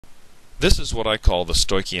This is what I call the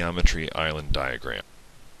stoichiometry island diagram.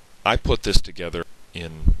 I put this together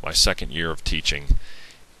in my second year of teaching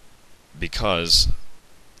because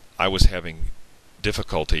I was having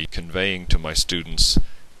difficulty conveying to my students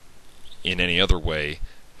in any other way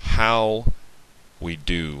how we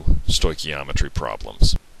do stoichiometry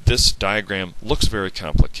problems. This diagram looks very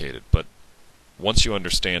complicated, but once you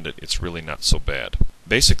understand it, it's really not so bad.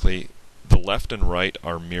 Basically, the left and right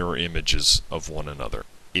are mirror images of one another.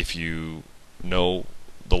 If you know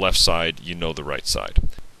the left side, you know the right side.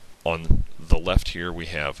 On the left here we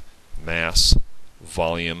have mass,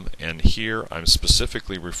 volume, and here I'm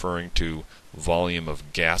specifically referring to volume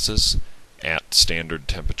of gases at standard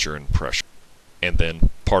temperature and pressure. And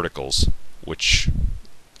then particles, which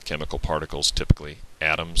chemical particles, typically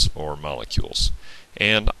atoms or molecules.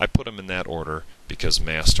 And I put them in that order because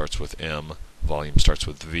mass starts with M, volume starts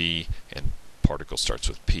with V, and particle starts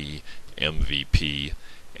with P, MVP,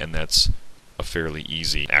 and that's a fairly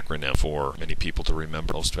easy acronym for many people to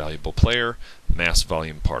remember. Most valuable player, mass,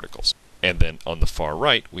 volume, particles. And then on the far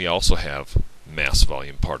right, we also have mass,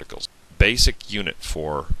 volume, particles. Basic unit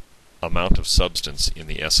for amount of substance in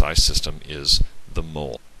the SI system is the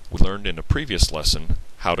mole. We learned in a previous lesson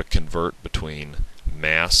how to convert between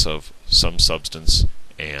mass of some substance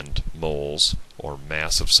and moles, or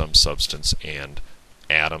mass of some substance and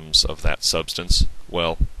atoms of that substance.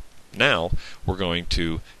 Well, now we're going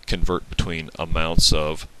to convert between amounts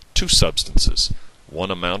of two substances. One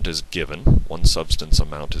amount is given, one substance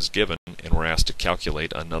amount is given, and we're asked to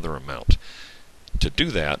calculate another amount. To do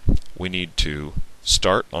that, we need to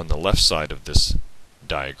start on the left side of this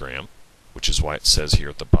diagram, which is why it says here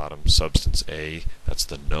at the bottom substance A, that's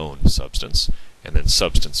the known substance, and then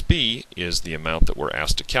substance B is the amount that we're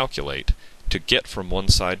asked to calculate. To get from one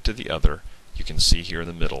side to the other, you can see here in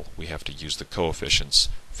the middle, we have to use the coefficients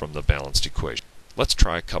from the balanced equation. Let's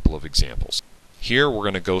try a couple of examples. Here we're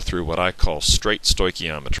going to go through what I call straight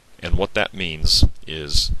stoichiometry, and what that means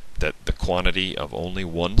is that the quantity of only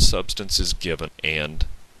one substance is given, and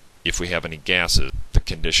if we have any gases, the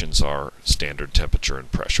conditions are standard temperature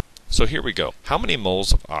and pressure. So here we go. How many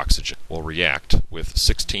moles of oxygen will react with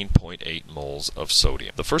 16.8 moles of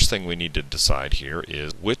sodium? The first thing we need to decide here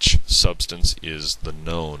is which substance is the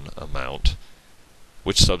known amount,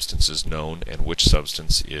 which substance is known, and which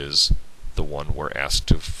substance is the one we're asked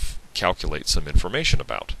to calculate some information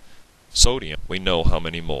about. Sodium, we know how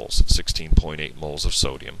many moles, 16.8 moles of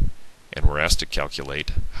sodium, and we're asked to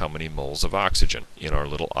calculate how many moles of oxygen. In our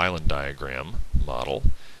little island diagram model,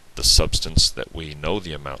 the substance that we know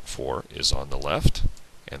the amount for is on the left,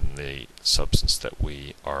 and the substance that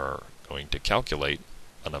we are going to calculate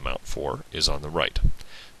an amount for is on the right.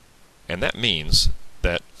 And that means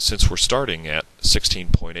that since we're starting at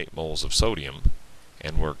 16.8 moles of sodium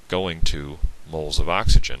and we're going to moles of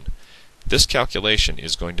oxygen, this calculation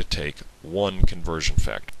is going to take one conversion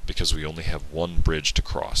factor because we only have one bridge to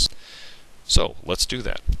cross. So let's do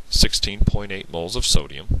that. 16.8 moles of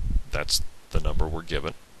sodium, that's the number we're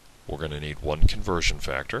given. We're going to need one conversion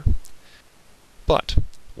factor. But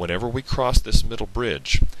whenever we cross this middle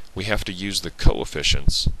bridge, we have to use the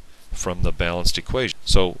coefficients from the balanced equation.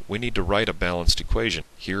 So we need to write a balanced equation.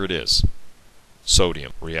 Here it is.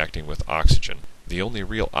 Sodium reacting with oxygen. The only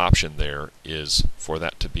real option there is for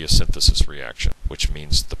that to be a synthesis reaction, which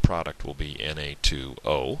means the product will be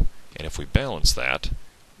Na2O, and if we balance that,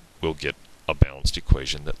 we'll get a balanced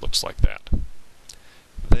equation that looks like that.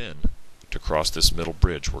 Then, to cross this middle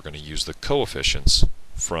bridge, we're going to use the coefficients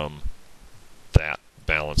from that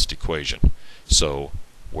balanced equation. So,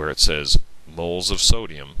 where it says moles of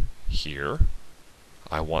sodium here,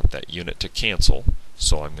 I want that unit to cancel,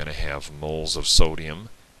 so I'm going to have moles of sodium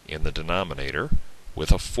in the denominator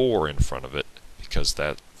with a 4 in front of it, because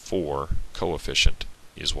that 4 coefficient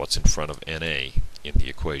is what's in front of Na in the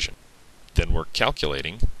equation. Then we're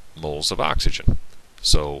calculating moles of oxygen.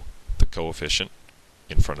 So the coefficient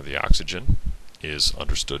in front of the oxygen is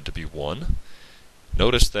understood to be 1.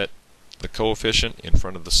 Notice that the coefficient in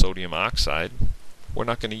front of the sodium oxide, we're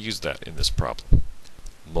not going to use that in this problem.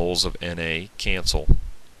 Moles of Na cancel.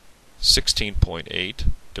 16.8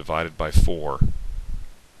 divided by 4,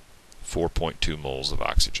 4.2 moles of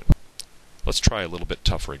oxygen. Let's try a little bit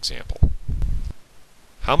tougher example.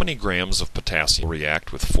 How many grams of potassium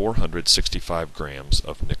react with 465 grams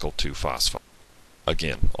of nickel-2 phosphide?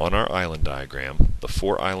 Again, on our island diagram, the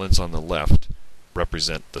 4 islands on the left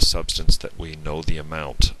represent the substance that we know the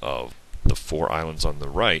amount of. The 4 islands on the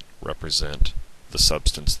right represent the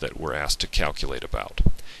substance that we're asked to calculate about.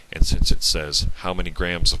 And since it says how many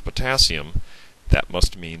grams of potassium, that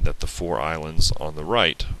must mean that the 4 islands on the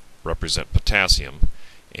right represent potassium,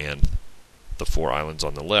 and the 4 islands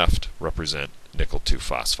on the left represent nickel 2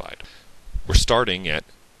 phosphide. We're starting at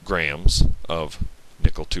grams of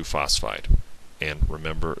nickel 2 phosphide. And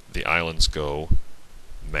remember, the islands go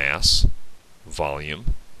mass,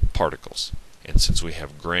 volume, particles. And since we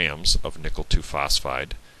have grams of nickel 2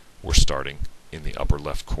 phosphide, we're starting in the upper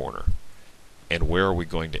left corner. And where are we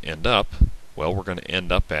going to end up? Well, we're going to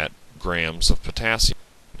end up at grams of potassium.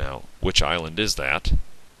 Now, which island is that?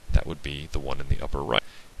 That would be the one in the upper right,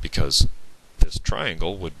 because this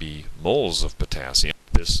triangle would be moles of potassium.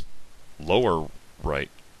 This lower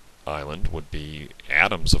right island would be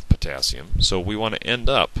atoms of potassium. So we want to end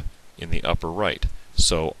up in the upper right.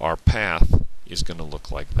 So our path is going to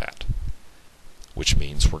look like that, which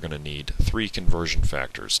means we're going to need 3 conversion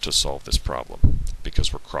factors to solve this problem,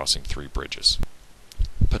 because we're crossing 3 bridges.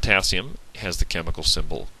 Potassium has the chemical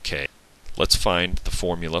symbol K. Let's find the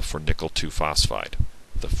formula for nickel 2 phosphide.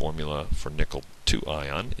 The formula for nickel 2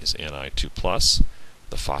 ion is Ni2+.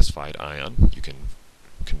 The phosphide ion, you can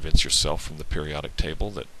convince yourself from the periodic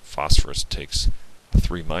table that phosphorus takes the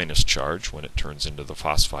 3- charge when it turns into the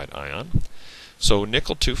phosphide ion. So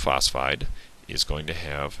nickel 2 phosphide is going to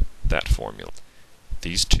have that formula.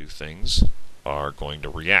 These 2 things are going to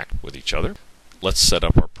react with each other. Let's set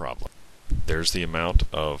up our problem. There's the amount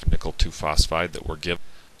of nickel 2 phosphide that we're given.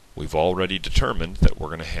 We've already determined that we're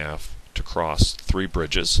going to have to cross 3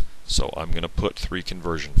 bridges, so I'm going to put 3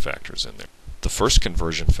 conversion factors in there. The first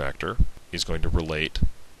conversion factor is going to relate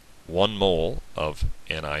 1 mole of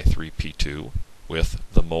Ni3P2 with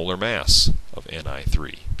the molar mass of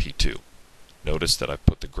Ni3P2. Notice that I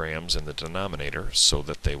put the grams in the denominator so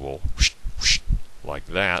that they will whoosh, whoosh, like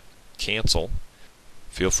that, cancel.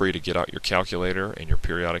 Feel free to get out your calculator and your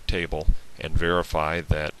periodic table and verify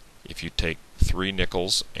that if you take 3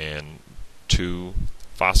 nickels and 2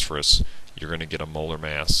 phosphorus, you're going to get a molar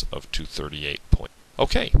mass of 238.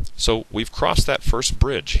 Okay, so we've crossed that first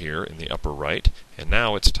bridge here in the upper right, and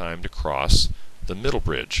now it's time to cross the middle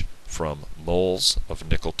bridge from moles of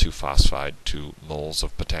nickel 2 phosphide to moles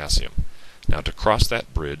of potassium. Now, to cross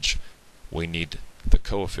that bridge, we need the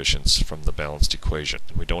coefficients from the balanced equation.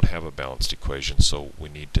 And we don't have a balanced equation, so we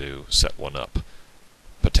need to set one up.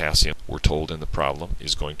 Potassium, we're told in the problem,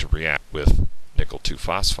 is going to react with nickel 2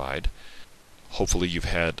 phosphide. Hopefully you've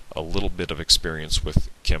had a little bit of experience with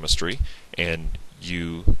chemistry, and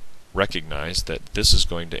you recognize that this is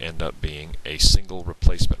going to end up being a single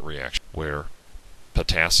replacement reaction, where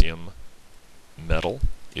potassium metal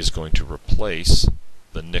is going to replace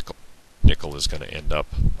the nickel. Nickel is going to end up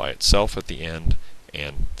by itself at the end,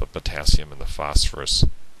 and the potassium and the phosphorus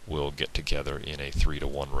will get together in a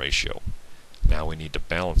 3-to-1 ratio. Now we need to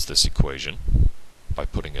balance this equation by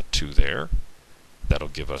putting a 2 there. That'll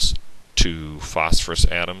give us 2 phosphorus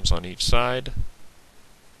atoms on each side.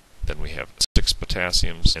 Then we have 6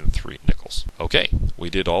 potassiums and 3 nickels. Okay,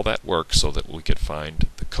 we did all that work so that we could find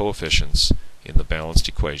the coefficients in the balanced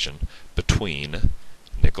equation between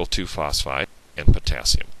nickel 2 phosphide and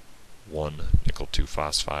potassium. 1 nickel 2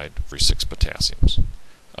 phosphide for 6 potassiums.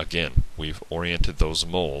 Again, we've oriented those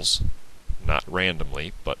moles not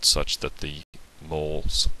randomly, but such that the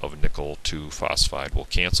moles of nickel 2 phosphide will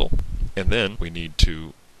cancel. And then we need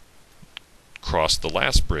to cross the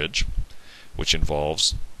last bridge, which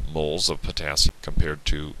involves moles of potassium compared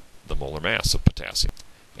to the molar mass of potassium.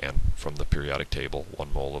 And from the periodic table,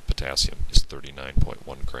 1 mole of potassium is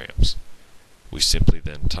 39.1 grams. We simply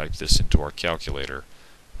then type this into our calculator: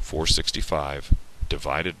 465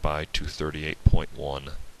 divided by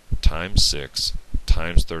 238.1 times 6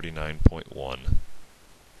 times 39.1,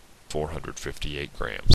 458 grams.